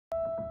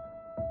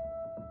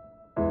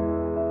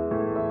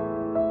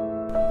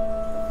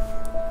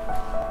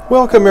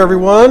Welcome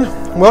everyone.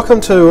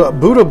 Welcome to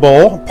Buddha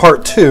Bowl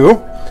Part 2.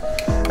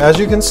 As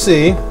you can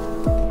see,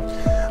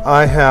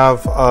 I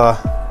have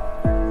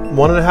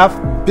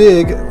 1.5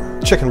 big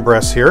chicken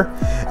breasts here,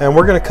 and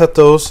we're going to cut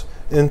those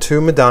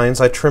into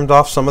medallions. I trimmed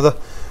off some of the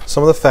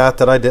fat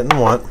that I didn't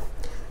want,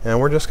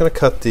 and we're just going to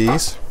cut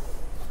these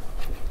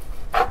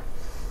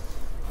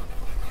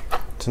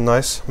to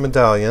nice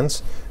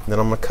medallions, and then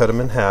I'm going to cut them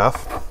in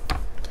half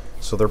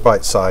so they're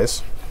bite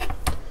size.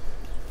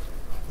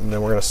 And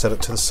then we're going to set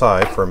it to the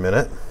side for a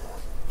minute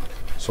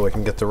so we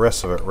can get the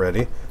rest of it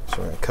ready. So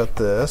we're going to cut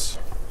this,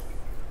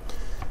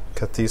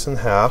 cut these in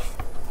half.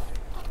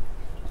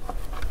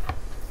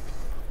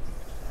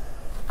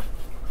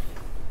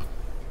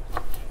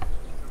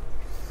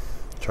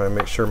 Try and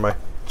make sure my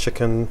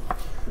chicken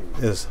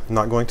is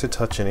not going to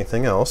touch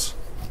anything else.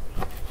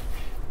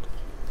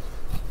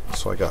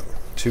 So I got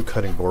 2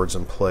 cutting boards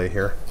in play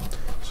here.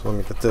 So let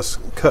me get this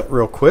cut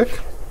real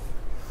quick.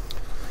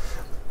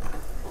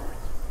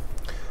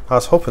 I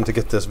was hoping to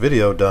get this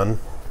video done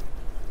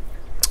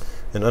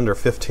in under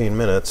 15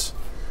 minutes,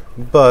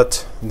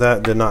 but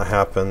that did not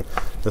happen.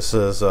 This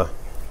is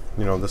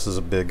this is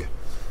a big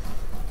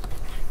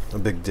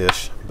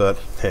dish, but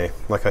hey,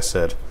 like I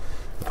said,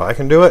 if I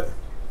can do it,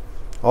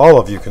 all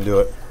of you can do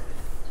it.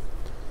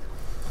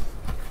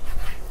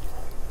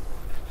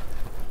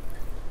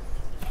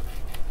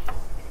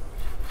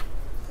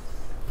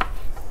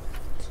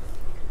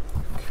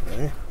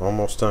 Okay,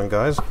 almost done,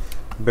 guys.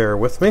 Bear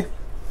with me.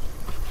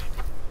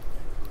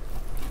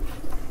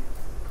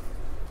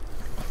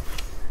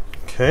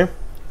 Okay,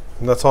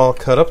 and that's all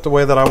cut up the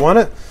way that I want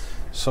it.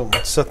 So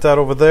let's set that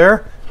over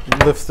there.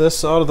 Lift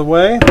this out of the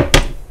way.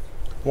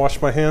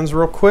 Wash my hands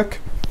real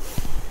quick.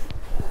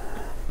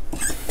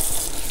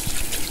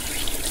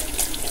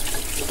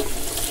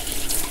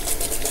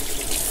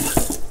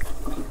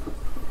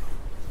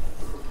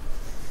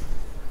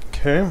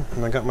 Okay,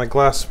 and I got my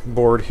glass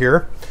board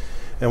here,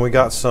 and we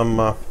got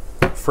some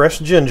fresh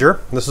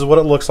ginger. This is what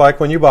it looks like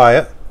when you buy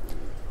it.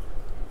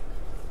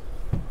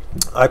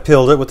 I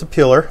peeled it with the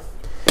peeler.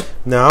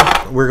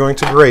 Now we're going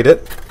to grate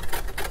it.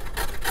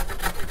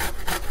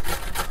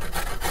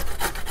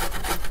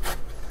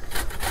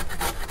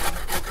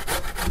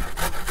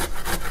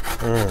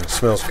 It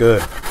smells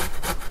good.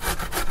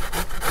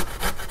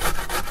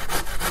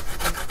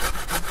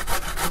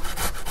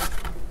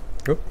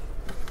 Oop.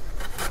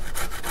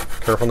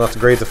 Careful not to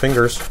grate the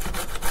fingers.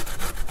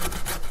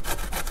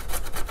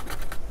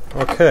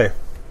 Okay.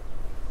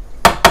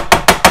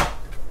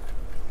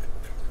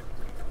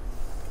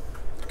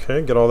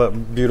 Okay, get all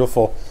that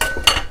beautiful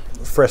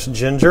fresh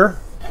ginger.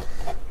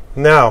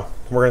 Now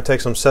we're going to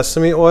take some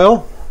sesame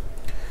oil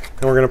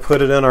and we're going to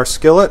put it in our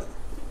skillet.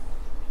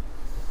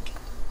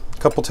 A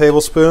couple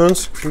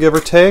tablespoons, give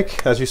or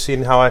take. As you've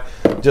seen how I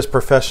just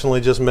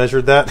professionally just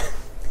measured that.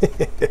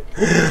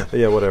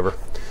 Yeah, whatever.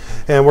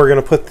 And we're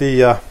going to put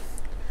the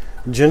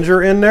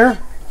ginger in there.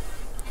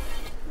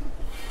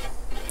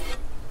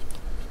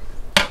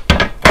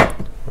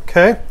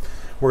 Okay,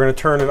 we're going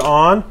to turn it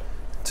on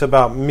to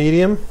about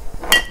medium.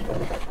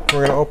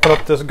 We're going to open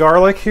up this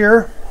garlic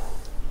here.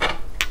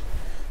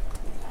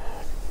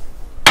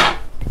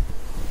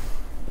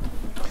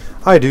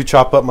 I do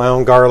chop up my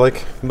own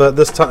garlic, but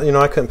this time,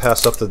 I couldn't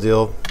pass up the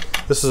deal.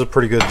 This is a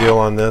pretty good deal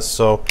on this,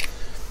 so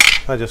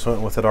I just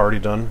went with it already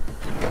done.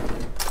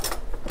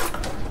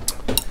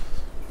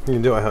 You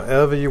can do it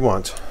however you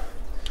want.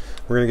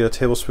 We're going to get a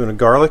tablespoon of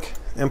garlic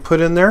and put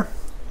in there.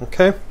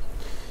 Okay.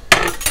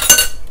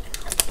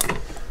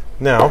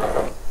 Now,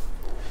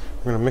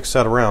 we're going to mix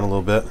that around a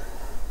little bit.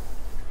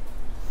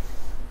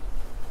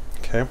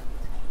 Okay.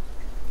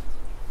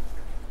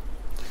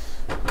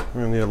 We're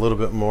going to need a little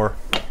bit more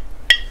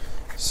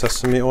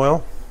sesame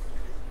oil.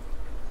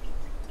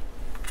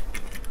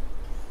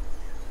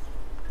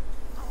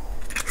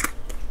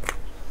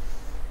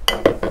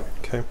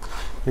 Okay.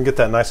 And get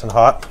that nice and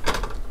hot.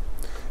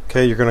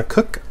 Okay, you're going to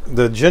cook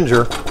the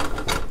ginger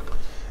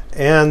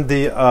and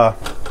the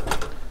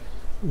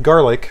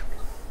garlic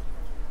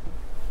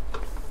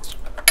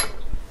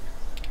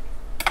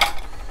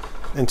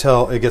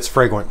until it gets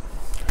fragrant.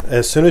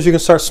 As soon as you can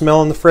start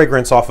smelling the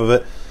fragrance off of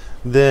it,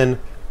 then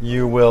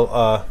you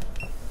will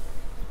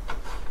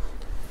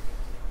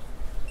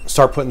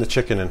start putting the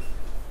chicken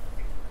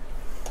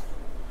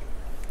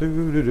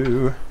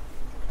in.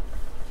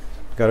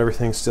 Got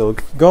everything still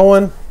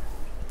going.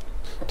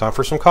 Time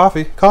for some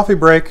coffee. Coffee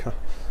break.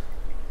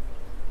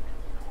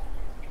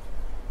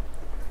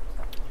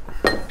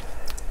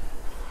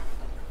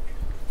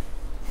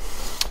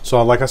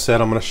 So like I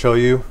said, I'm going to show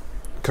you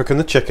cooking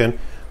the chicken.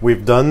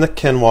 We've done the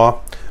quinoa.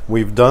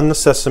 We've done the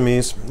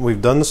sesames.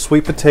 We've done the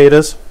sweet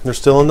potatoes. They're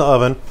still in the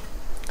oven.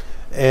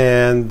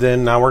 And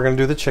then now we're going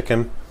to do the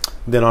chicken.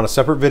 Then on a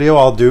separate video,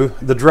 I'll do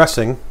the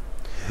dressing.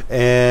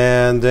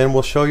 And then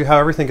we'll show you how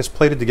everything is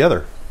plated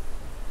together.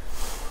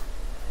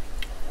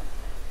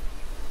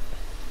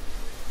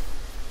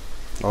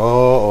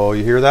 Oh,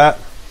 you hear that?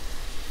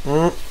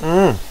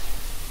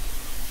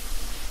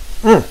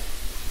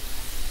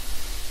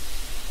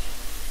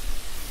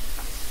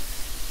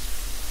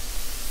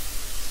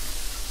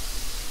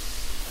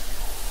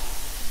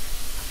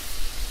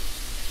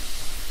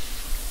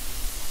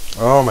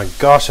 Oh my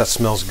gosh, that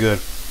smells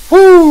good.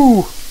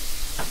 Woo!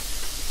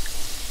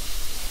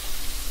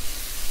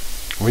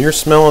 When you're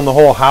smelling the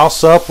whole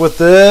house up with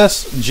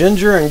this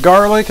ginger and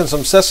garlic and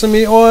some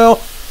sesame oil,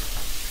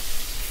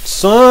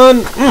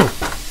 son.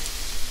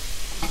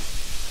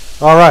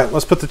 All right,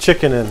 let's put the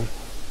chicken in.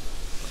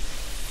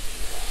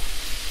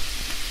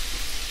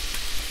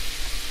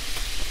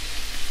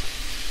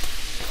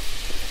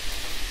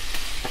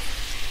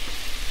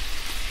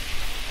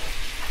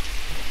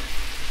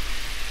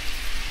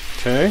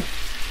 Okay,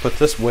 put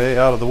this way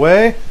out of the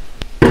way.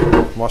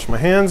 Wash my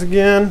hands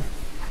again.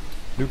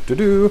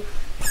 Doo-doo-doo.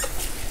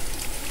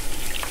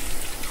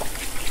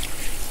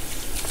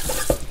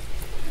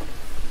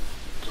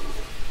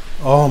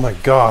 Oh my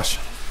gosh.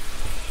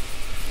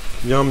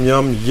 Yum,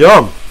 yum,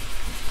 yum.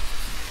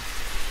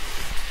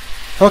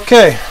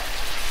 Okay.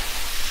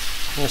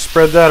 I'm going to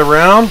spread that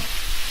around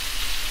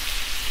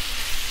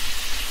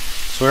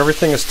so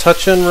everything is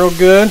touching real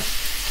good.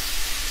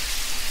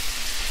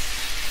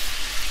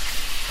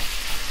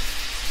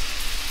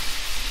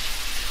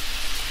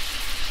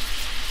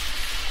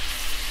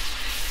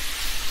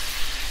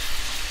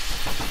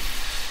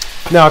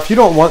 Now, if you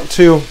don't want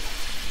to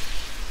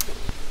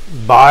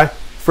buy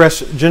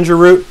fresh ginger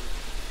root,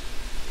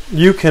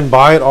 you can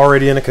buy it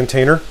already in a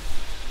container.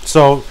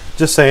 So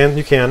just saying,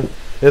 you can.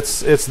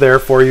 It's there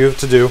for you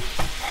to do.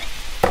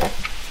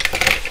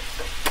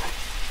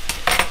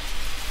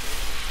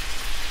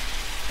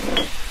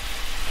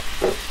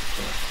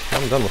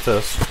 I'm done with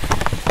this.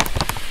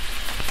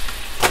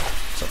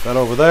 Set that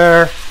over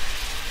there.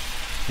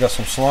 Got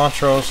some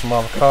cilantro, some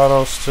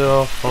avocado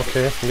still.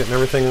 Okay, I'm getting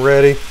everything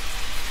ready.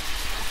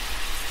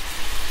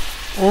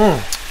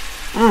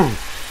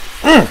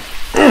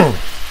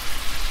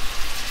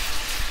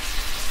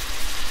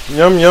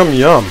 Yum, yum,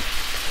 yum.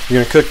 You're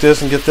going to cook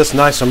this and get this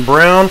nice and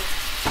brown.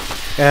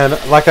 And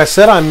like I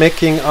said, I'm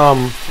making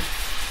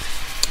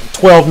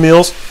 12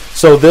 meals.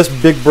 So this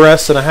big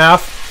breast and a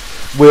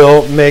half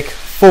will make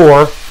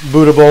 4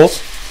 Buddha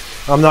bowls.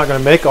 I'm not going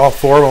to make all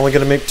 4. I'm only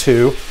going to make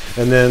 2.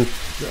 And then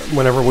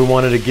whenever we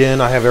want it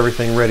again, I have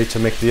everything ready to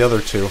make the other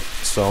 2.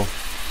 So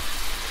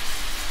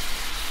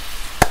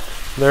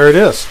there it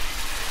is.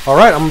 All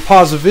right, I'm going to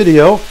pause the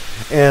video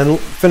and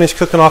finish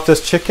cooking off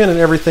this chicken and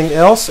everything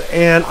else,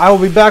 and I will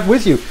be back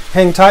with you.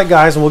 Hang tight,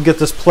 guys, and we'll get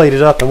this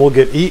plated up and we'll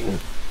get eating.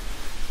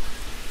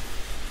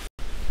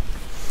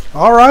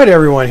 All right,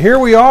 everyone, here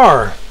we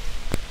are.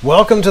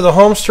 Welcome to the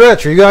home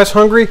stretch. Are you guys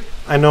hungry?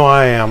 I know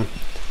I am.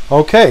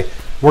 Okay,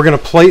 we're going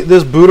to plate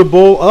this Buddha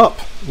bowl up.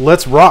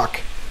 Let's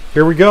rock.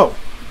 Here we go.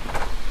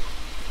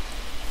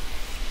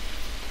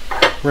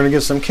 We're going to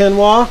get some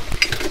quinoa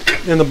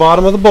in the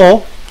bottom of the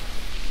bowl.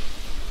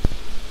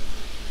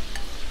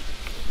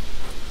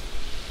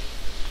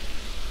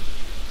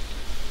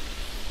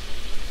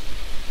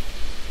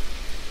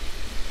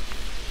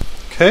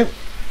 Okay,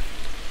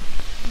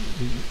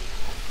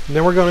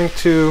 then we're going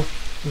to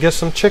get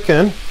some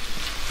chicken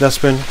that's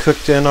been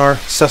cooked in our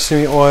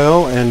sesame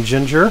oil and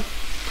ginger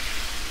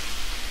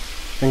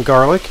and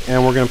garlic,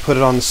 and we're going to put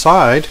it on the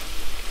side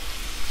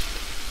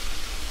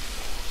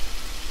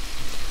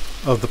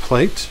of the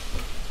plate.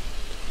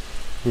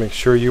 Make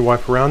sure you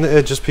wipe around the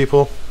edges,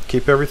 people.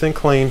 Keep everything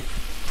clean.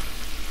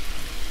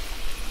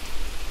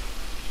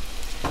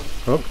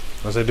 Oh,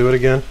 as I do it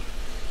again.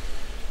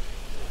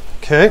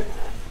 Okay.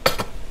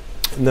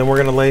 And then we're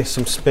going to lay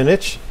some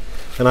spinach,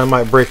 and I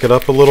might break it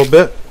up a little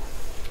bit.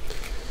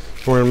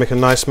 We're going to make a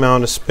nice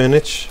mound of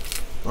spinach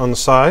on the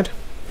side.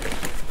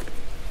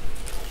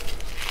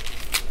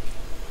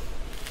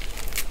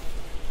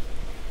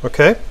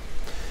 Okay,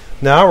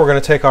 now we're going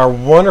to take our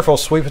wonderful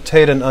sweet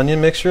potato and onion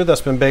mixture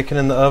that's been baking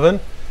in the oven,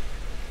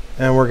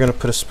 and we're going to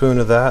put a spoon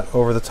of that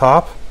over the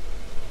top,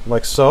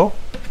 like so.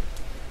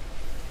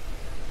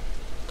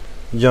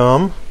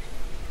 Yum.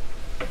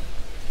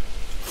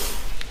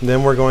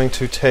 Then we're going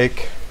to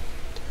take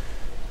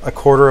a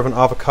quarter of an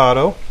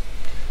avocado,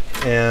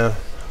 and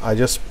I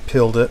just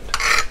peeled it,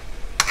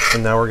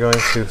 and now we're going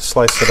to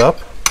slice it up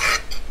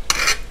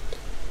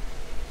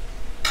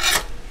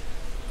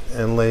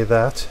and lay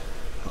that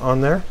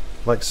on there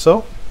like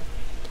so.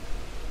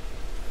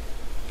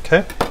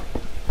 Okay.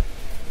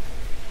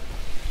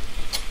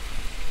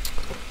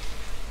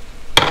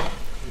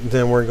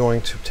 Then we're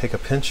going to take a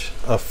pinch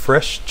of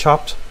fresh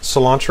chopped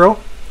cilantro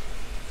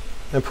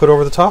and put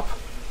over the top.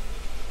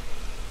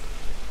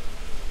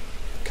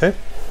 Okay.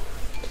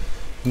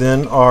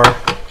 Then our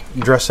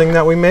dressing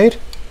that we made,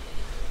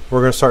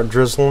 we're going to start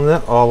drizzling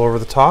that all over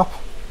the top.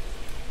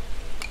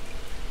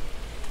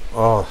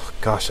 Oh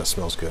gosh, that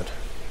smells good.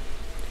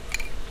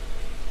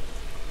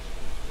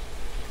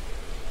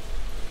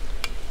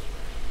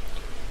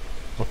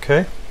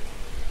 Okay.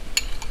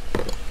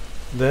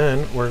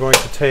 Then we're going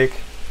to take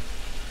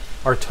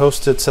our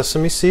toasted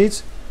sesame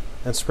seeds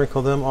and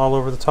sprinkle them all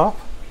over the top.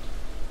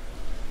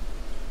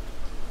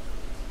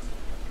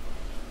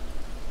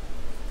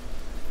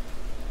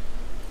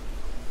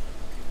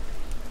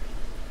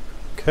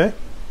 Okay,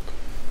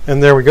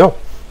 and there we go.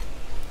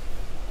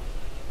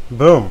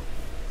 Boom.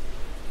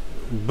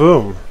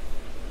 Boom.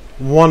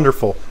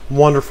 Wonderful,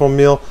 wonderful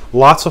meal.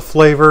 Lots of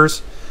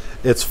flavors.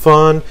 It's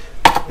fun.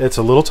 It's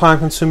a little time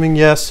consuming,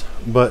 yes,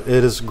 but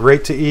it is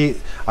great to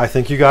eat. I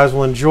think you guys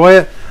will enjoy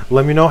it.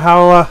 Let me know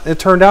how it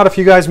turned out if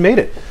you guys made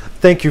it.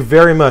 Thank you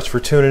very much for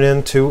tuning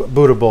in to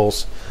Buddha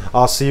Bowls.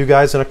 I'll see you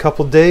guys in a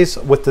couple days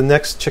with the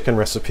next chicken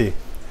recipe.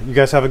 You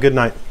guys have a good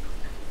night.